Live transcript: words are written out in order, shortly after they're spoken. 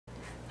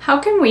How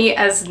can we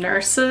as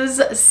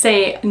nurses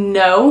say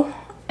no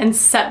and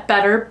set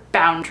better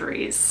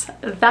boundaries?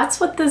 That's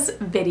what this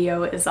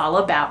video is all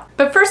about.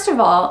 But first of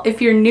all,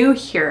 if you're new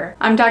here,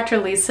 I'm Dr.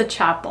 Lisa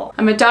Chappell.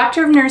 I'm a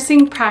Doctor of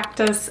Nursing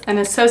Practice and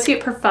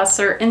Associate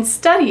Professor in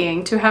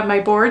studying to have my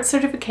board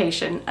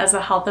certification as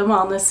a health and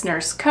wellness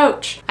nurse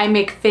coach. I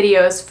make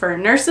videos for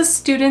nurses,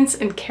 students,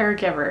 and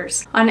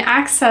caregivers on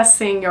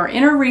accessing your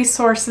inner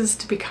resources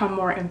to become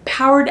more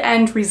empowered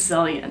and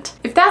resilient.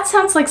 If that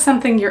sounds like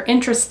something you're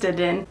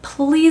interested in,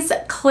 please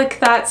click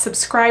that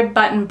subscribe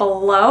button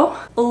below.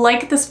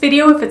 Like this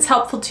video if it's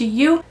helpful to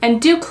you,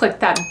 and do click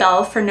that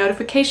bell for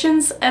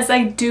notifications as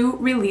I do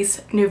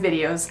release new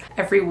videos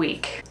every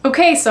week.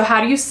 Okay, so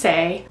how do you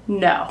say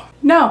no?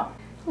 No.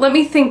 Let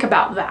me think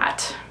about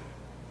that.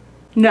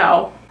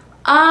 No.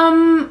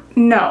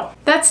 No.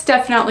 That's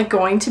definitely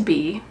going to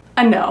be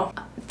a no.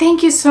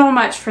 Thank you so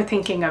much for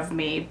thinking of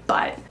me,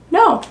 but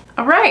no.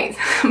 All right.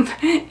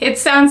 It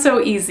sounds so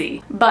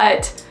easy,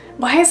 but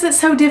why is it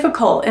so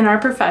difficult in our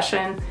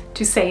profession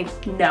to say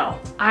no?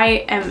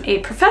 I am a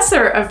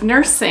professor of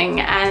nursing,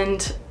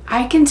 and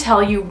I can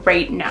tell you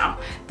right now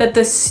that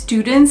the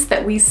students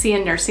that we see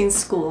in nursing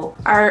school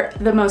are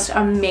the most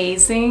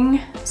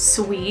amazing,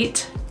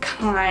 sweet,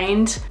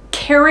 kind,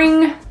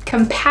 caring,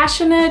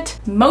 compassionate,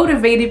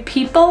 motivated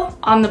people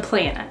on the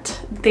planet.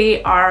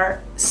 They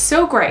are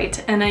so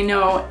great, and I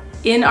know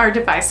in our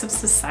divisive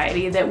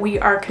society that we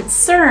are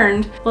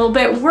concerned, a little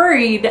bit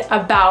worried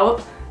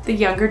about the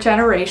younger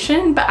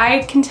generation, but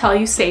I can tell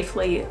you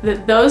safely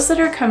that those that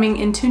are coming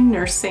into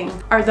nursing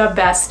are the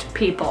best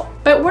people.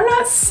 But we're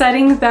not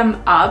setting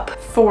them up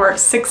for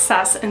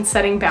success and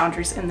setting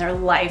boundaries in their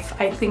life,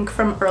 I think,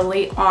 from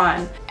early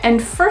on.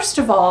 And first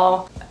of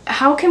all,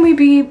 how can we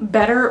be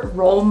better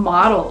role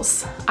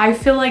models? I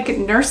feel like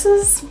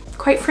nurses,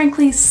 quite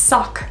frankly,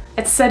 suck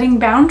at setting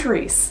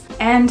boundaries.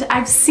 And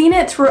I've seen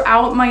it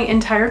throughout my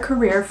entire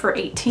career for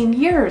 18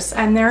 years.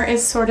 And there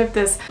is sort of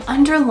this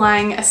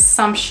underlying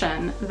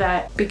assumption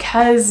that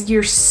because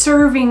you're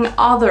serving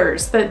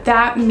others,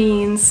 that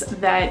means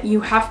that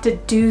you have to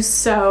do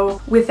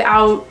so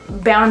without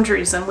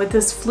boundaries and with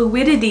this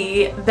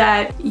fluidity,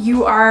 that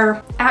you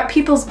are at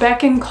people's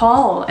beck and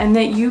call, and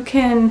that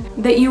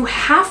you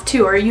have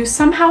to, or you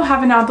somehow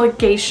have an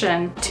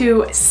obligation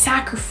to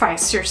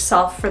sacrifice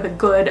yourself for the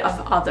good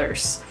of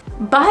others.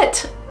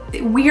 But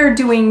we are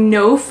doing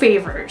no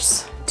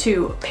favors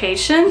to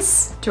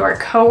patients, to our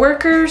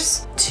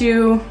coworkers,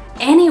 to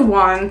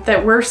anyone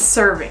that we're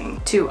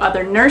serving, to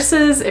other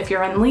nurses if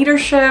you're in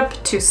leadership,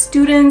 to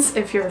students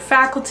if you're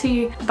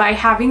faculty, by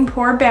having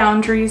poor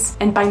boundaries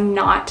and by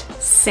not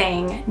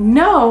saying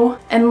no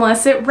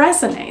unless it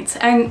resonates.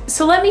 And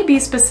so let me be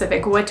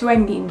specific. What do I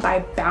mean by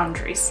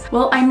boundaries?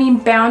 Well, I mean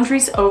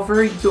boundaries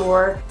over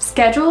your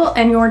schedule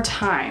and your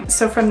time.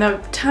 So from the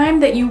time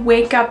that you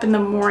wake up in the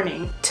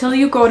morning till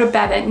you go to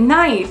bed at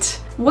night,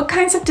 what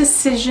kinds of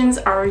decisions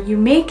are you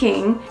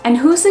making, and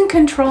who's in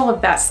control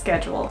of that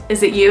schedule?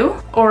 Is it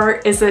you, or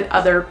is it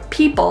other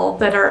people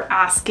that are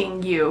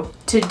asking you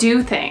to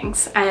do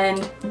things?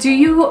 And do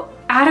you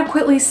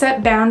adequately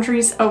set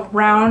boundaries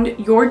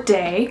around your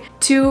day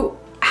to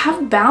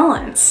have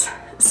balance?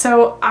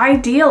 So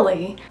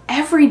ideally,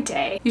 every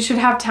day you should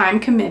have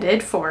time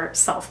committed for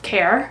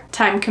self-care,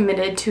 time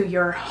committed to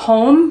your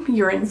home,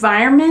 your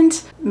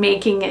environment,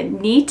 making it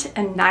neat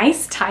and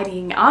nice,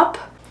 tidying up,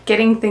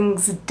 getting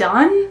things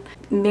done,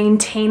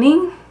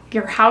 maintaining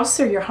your house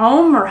or your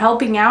home, or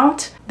helping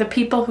out the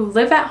people who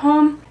live at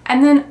home.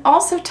 And then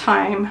also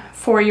time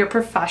for your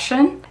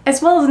profession,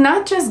 as well as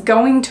not just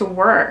going to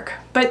work,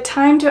 but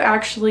time to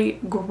actually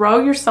grow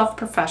yourself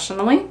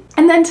professionally,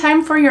 and then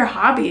time for your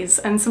hobbies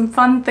and some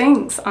fun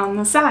things on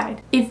the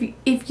side.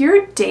 If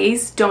your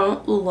days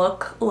don't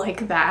look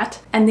like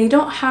that, and they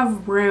don't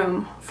have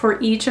room for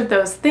each of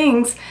those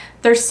things,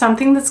 there's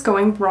something that's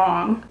going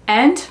wrong,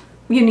 and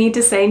you need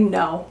to say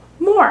no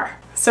more.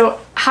 So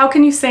how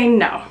can you say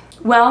no?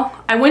 Well,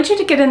 I want you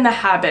to get in the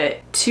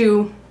habit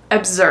to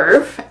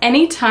observe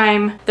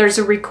anytime there's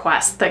a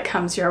request that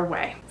comes your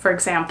way. For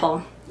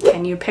example,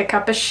 can you pick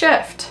up a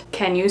shift?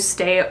 Can you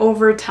stay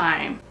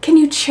overtime? Can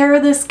you chair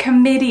this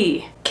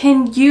committee?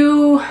 Can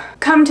you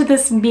come to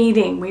this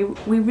meeting?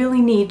 We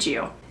really need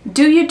you.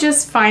 Do you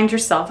just find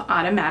yourself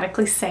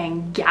automatically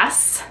saying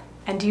yes?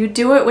 And do you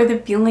do it with a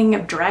feeling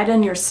of dread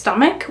in your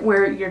stomach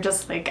where you're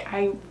just like,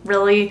 I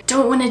really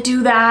don't want to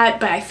do that,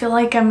 but I feel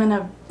like I'm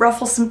gonna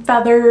ruffle some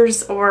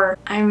feathers, or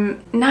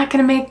I'm not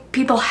gonna make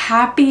people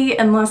happy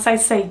unless I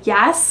say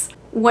yes?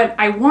 What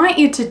I want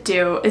you to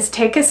do is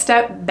take a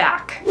step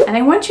back, and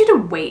I want you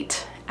to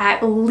wait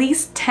at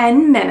least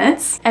 10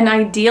 minutes, and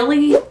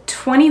ideally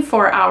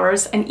 24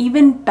 hours, and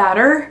even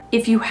better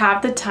if you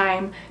have the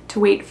time to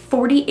wait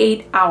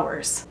 48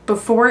 hours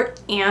before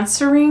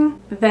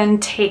answering, then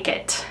take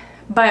it.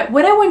 But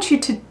what I want you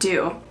to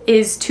do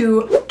is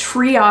to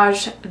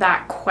triage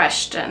that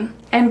question.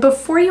 And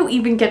before you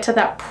even get to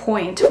that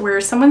point where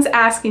someone's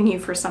asking you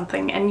for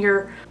something and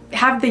you're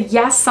have the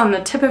yes on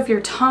the tip of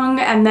your tongue,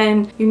 and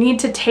then you need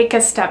to take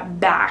a step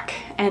back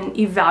and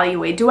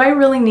evaluate, do I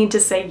really need to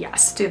say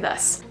yes to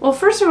this? Well,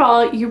 first of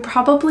all, you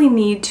probably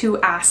need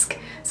to ask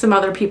some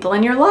other people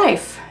in your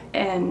life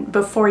and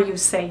before you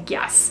say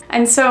yes.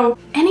 And so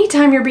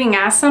anytime you're being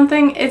asked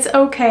something, it's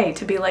okay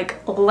to be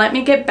like, let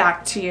me get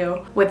back to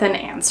you with an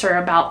answer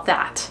about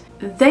that.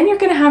 Then you're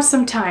gonna have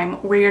some time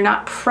where you're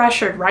not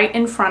pressured right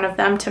in front of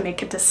them to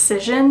make a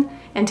decision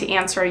and to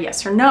answer a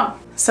yes or no.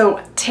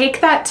 So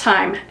take that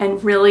time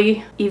and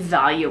really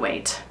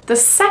evaluate. The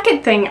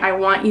second thing I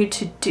want you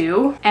to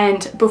do,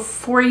 and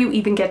before you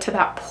even get to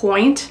that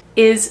point,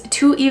 is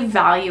to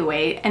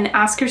evaluate and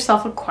ask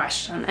yourself a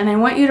question, and I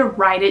want you to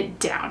write it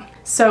down.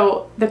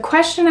 So the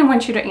question I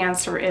want you to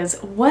answer is,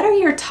 what are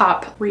your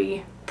top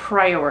 3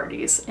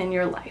 priorities in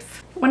your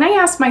life? When I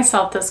ask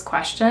myself this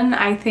question,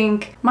 I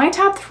think my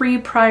top 3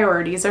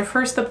 priorities are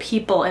first the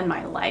people in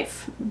my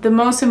life, the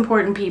most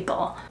important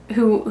people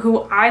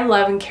who I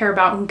love and care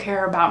about, who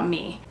care about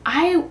me.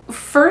 I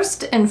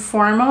first and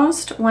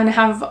foremost want to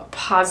have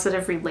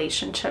positive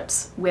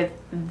relationships with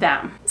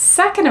them.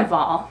 Second of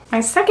all, my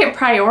second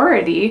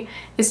priority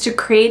is to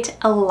create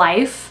a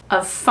life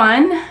of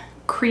fun,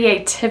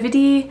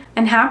 creativity,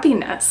 and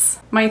happiness.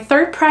 My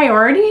third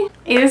priority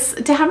is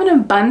to have an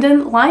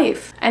abundant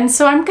life. And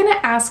so I'm gonna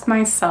ask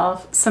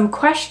myself some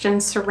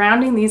questions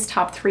surrounding these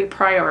top 3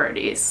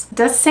 priorities.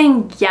 Does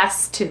saying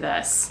yes to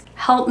this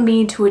help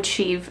me to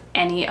achieve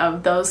any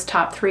of those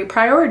top 3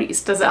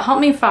 priorities? Does it help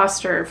me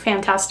foster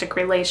fantastic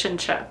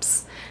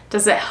relationships?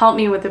 Does it help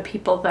me with the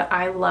people that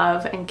I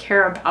love and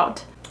care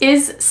about?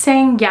 Is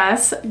saying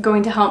yes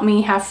going to help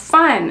me have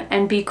fun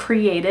and be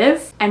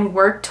creative and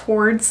work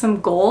towards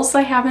some goals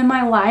I have in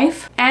my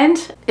life?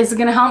 And is it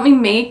going to help me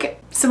make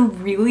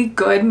some really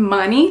good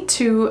money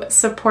to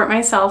support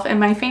myself and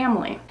my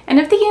family? And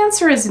if the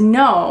answer is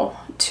no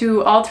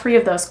to all 3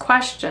 of those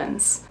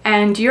questions,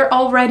 and you're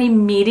already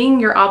meeting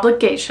your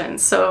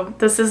obligations, so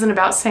this isn't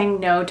about saying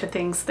no to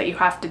things that you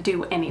have to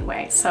do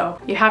anyway. So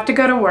you have to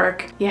go to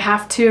work, you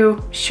have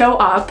to show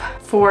up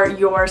for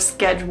your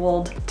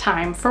scheduled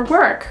time for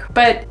work.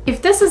 But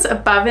if this is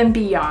above and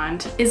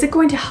beyond, is it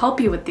going to help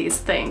you with these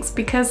things?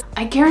 Because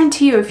I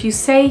guarantee you, if you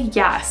say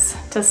yes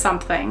to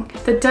something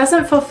that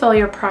doesn't fulfill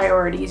your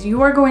priorities,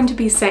 you are going to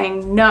be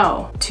saying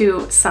no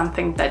to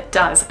something that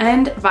does,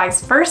 and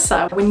vice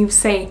versa. When you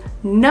say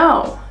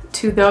no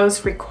to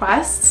those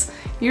requests,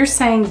 you're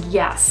saying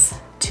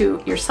yes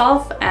to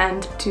yourself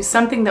and to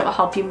something that will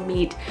help you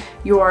meet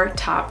your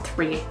top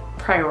 3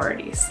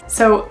 priorities.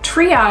 So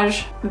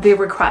triage the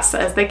requests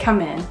as they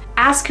come in,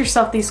 ask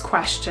yourself these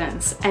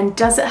questions, and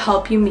does it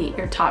help you meet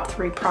your top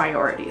 3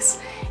 priorities?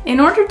 In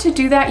order to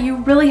do that, you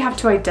really have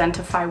to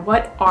identify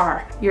what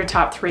are your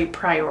top 3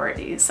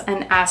 priorities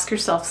and ask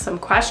yourself some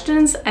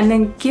questions, and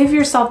then give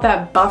yourself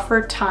that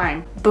buffer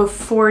time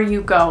before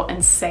you go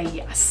and say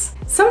yes.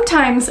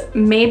 Sometimes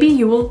maybe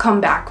you will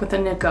come back with a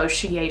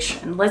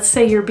negotiation. Let's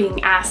say you're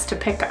being asked to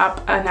pick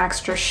up an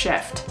extra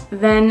shift.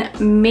 Then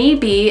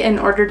maybe in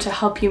order to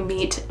help you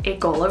meet a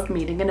goal of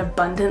meeting an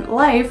abundant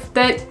life,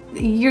 that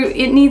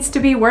it needs to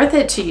be worth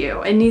it to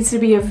you. It needs to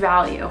be of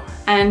value.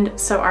 And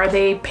so are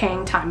they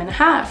paying time and a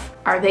half?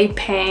 Are they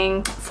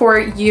paying for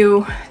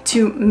you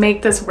to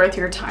make this worth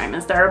your time?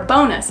 Is there a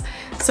bonus?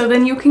 So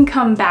then you can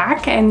come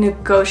back and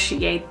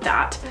negotiate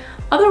that.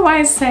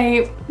 Otherwise,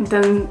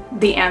 then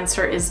the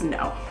answer is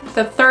no.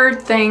 The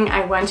third thing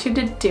I want you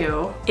to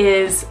do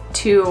is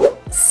to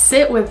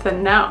sit with the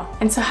no.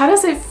 And so how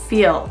does it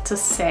feel to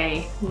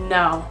say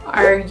no?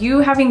 Are you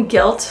having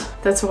guilt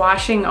that's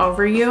washing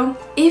over you?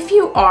 If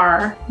you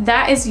are,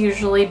 that is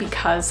usually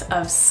because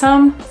of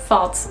some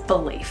false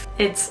belief.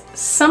 It's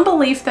some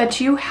belief that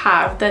you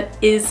have that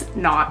is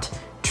not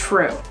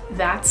true.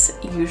 That's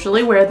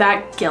usually where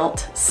that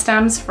guilt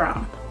stems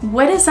from.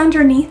 What is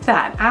underneath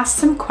that? Ask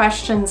some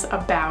questions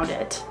about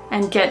it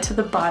and get to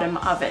the bottom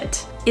of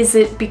it. Is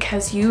it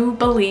because you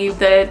believe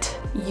that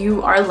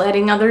you are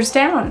letting others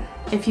down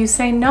if you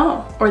say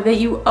no, or that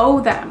you owe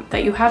them,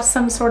 that you have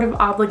some sort of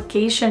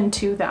obligation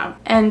to them?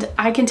 And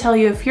I can tell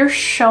you, if you're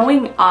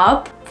showing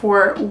up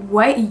for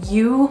what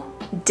you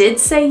did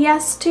say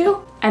yes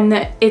to, and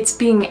that it's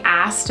being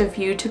asked of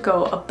you to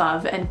go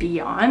above and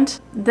beyond,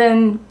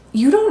 then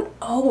you don't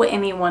owe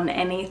anyone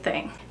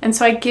anything. And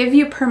so I give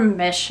you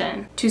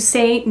permission to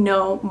say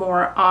no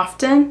more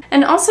often,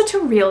 and also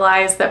to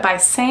realize that by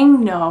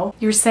saying no,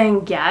 you're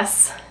saying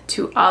yes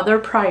to other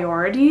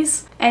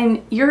priorities,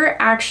 and you're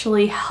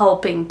actually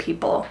helping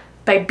people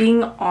by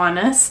being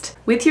honest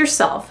with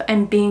yourself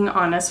and being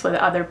honest with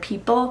other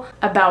people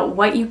about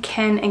what you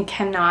can and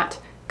cannot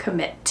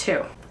commit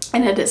to.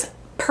 And it is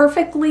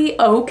perfectly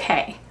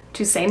okay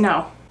to say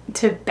no,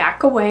 to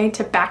back away,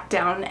 to back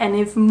down. And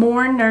if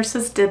more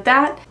nurses did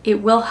that,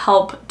 it will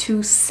help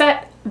to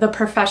set the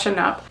profession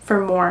up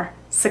for more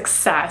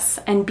success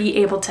and be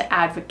able to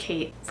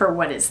advocate for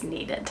what is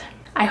needed.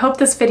 I hope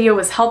this video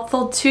was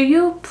helpful to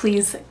you.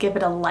 Please give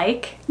it a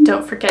like.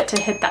 Don't forget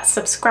to hit that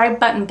subscribe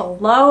button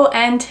below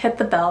and hit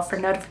the bell for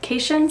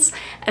notifications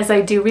as I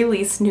do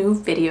release new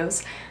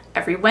videos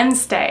every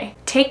Wednesday.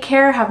 Take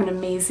care, have an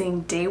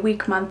amazing day,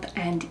 week, month,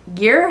 and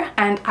year,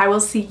 and I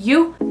will see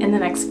you in the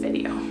next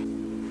video.